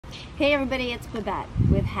Hey everybody, it's Babette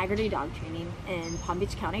with Haggerty Dog Training in Palm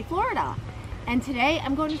Beach County, Florida. And today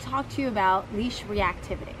I'm going to talk to you about leash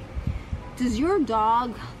reactivity. Does your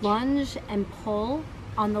dog lunge and pull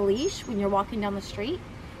on the leash when you're walking down the street?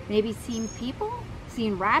 Maybe seeing people,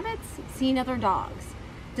 seeing rabbits, seeing other dogs.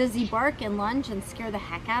 Does he bark and lunge and scare the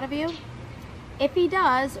heck out of you? If he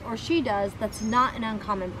does or she does, that's not an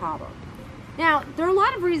uncommon problem. Now, there are a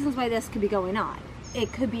lot of reasons why this could be going on.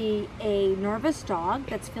 It could be a nervous dog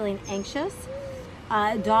that's feeling anxious,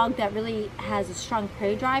 a dog that really has a strong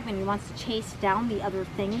prey drive and he wants to chase down the other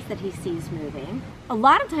things that he sees moving. A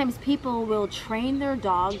lot of times people will train their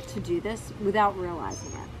dog to do this without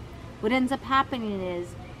realizing it. What ends up happening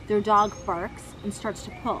is their dog barks and starts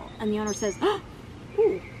to pull, and the owner says, "Oh,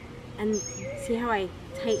 ooh," and see how I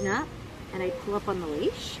tighten up and I pull up on the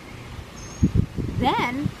leash?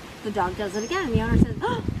 Then the dog does it again and the owner says,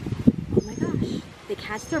 "Oh my gosh." They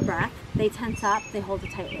catch their breath, they tense up, they hold a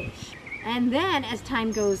tight leash. And then as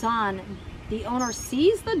time goes on, the owner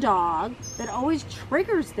sees the dog that always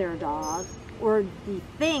triggers their dog, or the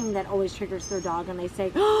thing that always triggers their dog, and they say,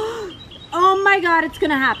 "Oh my God, it's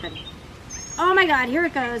gonna happen. Oh my God, here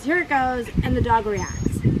it goes," and the dog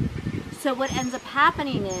reacts. So what ends up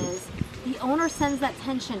happening is the owner sends that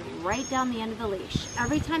tension right down the end of the leash.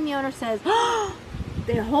 Every time the owner says, "Oh,"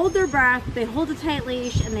 they hold their breath, they hold a tight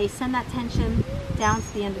leash, and they send that tension down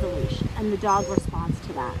to the end of the leash, and the dog responds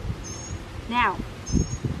to that. Now,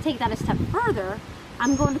 take that a step further,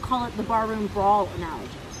 I'm going to call it the barroom brawl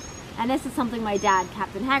analogy. And this is something my dad,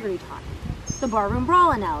 Captain Haggerty, taught me, the barroom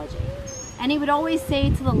brawl analogy. And he would always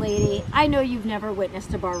say to the lady, "I know you've never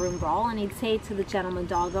witnessed a barroom brawl," and he'd say to the gentleman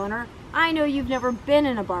dog owner, "I know you've never been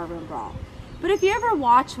in a barroom brawl. But if you ever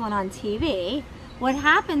watch one on TV, what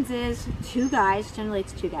happens is two guys, generally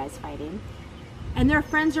it's two guys fighting, and their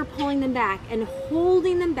friends are pulling them back and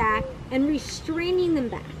holding them back and restraining them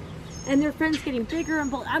back. And their friends getting bigger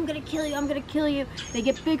and bolder. "I'm gonna kill you, I'm gonna kill you." They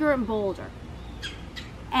get bigger and bolder.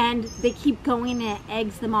 And they keep going and it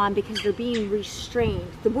eggs them on because they're being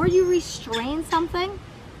restrained. The more you restrain something,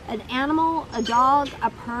 an animal, a dog, a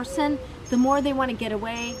person, the more they want to get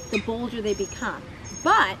away, the bolder they become.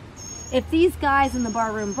 But if these guys in the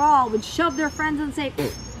barroom brawl would shove their friends and say,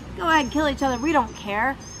 "Go ahead and kill each other, we don't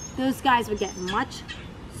care," those guys would get much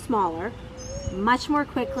smaller, much more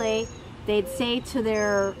quickly. They'd say to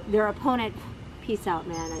their opponent, "Peace out,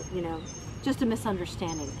 man, just a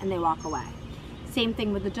misunderstanding," and they walk away. Same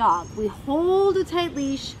thing with the dog. We hold a tight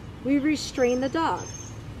leash, we restrain the dog.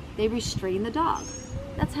 They restrain the dog.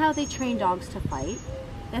 That's how they train dogs to fight.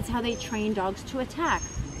 That's how they train dogs to attack.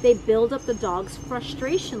 They build up the dog's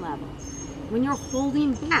frustration level. When you're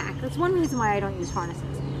holding back, that's one reason why I don't use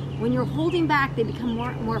harnesses. When you're holding back, they become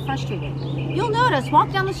more frustrated. You'll notice,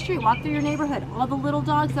 walk down the street, walk through your neighborhood, all the little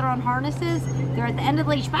dogs that are on harnesses, they're at the end of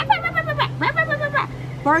the leash,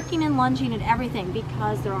 barking and lunging at everything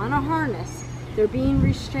because they're on a harness. They're being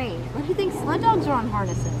restrained. What do you think sled dogs are on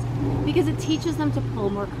harnesses? Because it teaches them to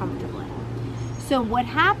pull more comfortably. So what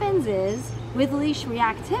happens is, with leash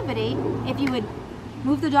reactivity, if you would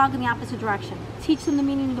move the dog in the opposite direction, teach them the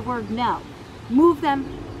meaning of the word no, move them,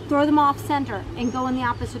 throw them off center, and go in the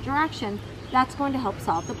opposite direction, that's going to help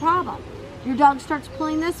solve the problem. Your dog starts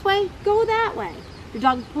pulling this way, go that way. Your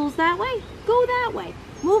dog pulls that way, go that way.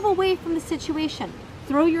 Move away from the situation.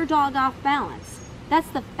 Throw your dog off balance. That's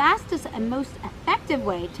the fastest and most effective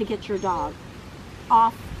way to get your dog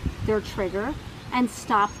off their trigger and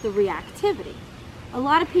stop the reactivity. A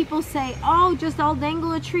lot of people say, "Oh, I'll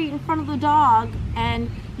dangle a treat in front of the dog," and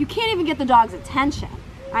you can't even get the dog's attention.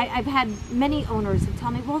 I've had many owners who tell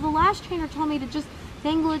me, "Well, the last trainer told me to just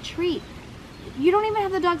dangle a treat." You don't even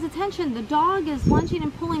have the dog's attention. The dog is lunging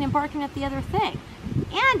and pulling and barking at the other thing.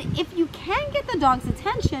 And if you can get the dog's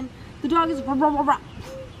attention, the dog is, rah, rah, rah, rah.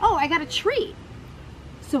 "Oh, I got a treat."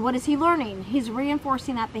 So what is he learning? He's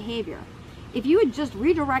reinforcing that behavior. If you would just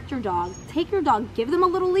redirect your dog, take your dog, give them a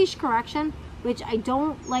little leash correction, which I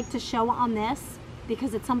don't like to show on this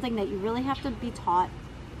because it's something that you really have to be taught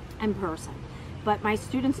in person. But my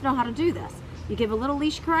students know how to do this. You give a little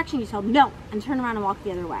leash correction, you tell them no, and turn around and walk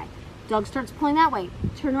the other way. Dog starts pulling that way,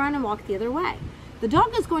 turn around and walk the other way. The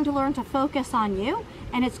dog is going to learn to focus on you,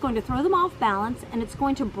 and it's going to throw them off balance, and it's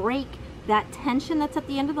going to break that tension that's at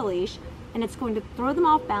the end of the leash, and it's going to throw them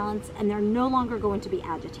off balance, and they're no longer going to be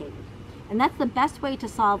agitated. And that's the best way to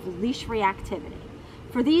solve leash reactivity.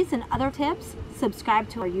 For these and other tips, subscribe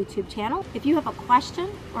to our YouTube channel. If you have a question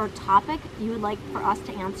or a topic you would like for us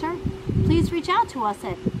to answer, please reach out to us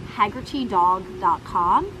at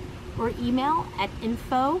haggertydog.com or email at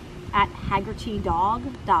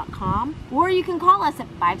info@haggertydog.com, or you can call us at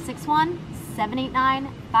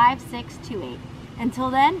 561-789-5628. Until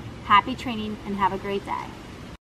then, Happy training and have a great day.